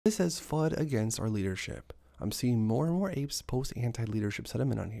This has FUD against our leadership. I'm seeing more and more apes post anti-leadership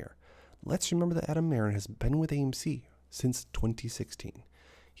sentiment on here. Let's remember that Aron has been with AMC since 2016.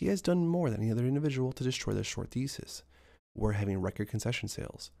 He has done more than any other individual to destroy this short thesis. We're having record concession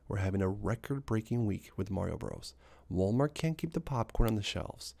sales. We're having a record-breaking week with Mario Bros. Walmart can't keep the popcorn on the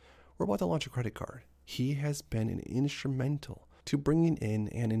shelves. We're about to launch a credit card. He has been instrumental to bringing in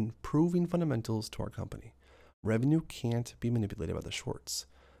and improving fundamentals to our company. Revenue can't be manipulated by the shorts.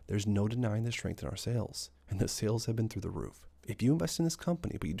 There's no denying the strength in our sales, and the sales have been through the roof. If you invest in this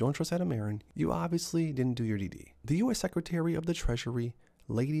company but you don't trust Aron, you obviously didn't do your DD. The U.S. Secretary of the Treasury,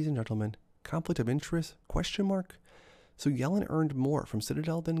 ladies and gentlemen, conflict of interest, question mark? So Yellen earned more from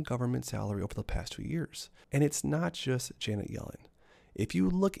Citadel than government salary over the past 2 years. And it's not just Janet Yellen. If you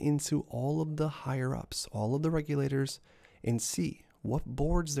look into all of the higher ups, all of the regulators, and see what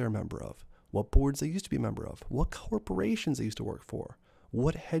boards they're a member of, what boards they used to be a member of, what corporations they used to work for,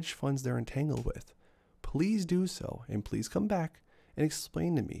 what hedge funds they're entangled with, please do so, and please come back and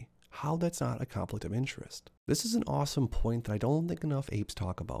explain to me how that's not a conflict of interest. This is an awesome point that I don't think enough apes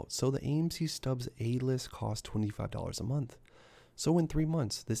talk about. So the AMC Stubs A-list costs $25 a month. So in 3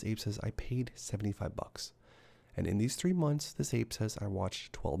 months, this ape says I paid 75 bucks. And in these 3 months, this ape says I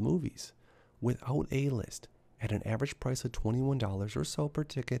watched 12 movies. Without A-list, at an average price of $21 or so per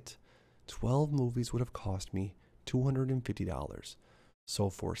ticket, 12 movies would have cost me $250. So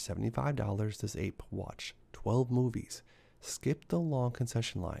for $75, this ape watched 12 movies, skipped the long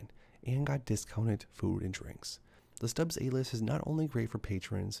concession line, and got discounted food and drinks. The Stubs A-list is not only great for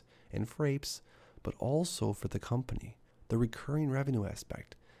patrons and for apes, but also for the company. The recurring revenue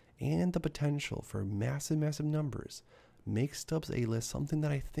aspect and the potential for massive numbers makes Stubs A-list something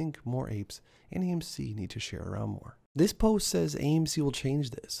that I think more apes and AMC need to share around more. This post says AMC will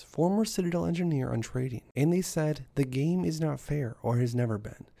change this. Former Citadel engineer on trading. And they said the game is not fair or has never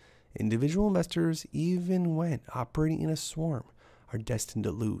been. Individual investors, even when operating in a swarm, are destined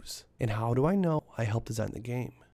to lose. And how do I know? I helped design the game.